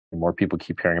The more people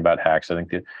keep hearing about Hex, I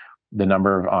think the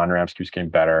number of on ramps keeps getting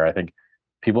better. I think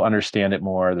people understand it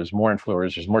more. There's more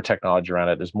influencers. There's more technology around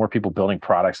it. There's more people building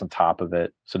products on top of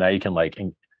it. So now you can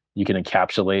you can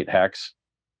encapsulate Hex.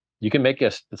 You can make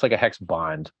it's like a Hex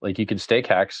bond. Like you can stake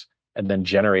Hex and then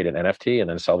generate an NFT and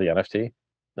then sell the NFT.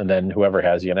 And then whoever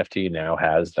has the NFT now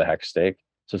has the Hex stake.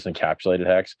 So it's encapsulated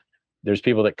Hex. There's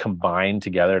people that combine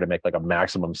together to make like a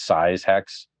maximum size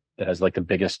Hex that has like the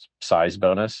biggest size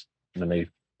bonus. And then they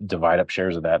divide up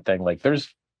shares of that thing. Like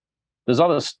there's all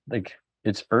this, like,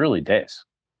 it's early days.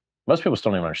 Most people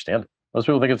still don't even understand it. Most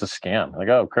people think it's a scam. Like,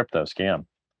 oh, crypto scam.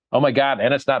 Oh my God,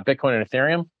 and it's not Bitcoin and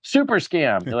Ethereum? Super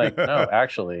scam. You're like, no,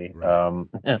 actually,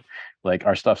 Right. like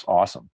our stuff's awesome.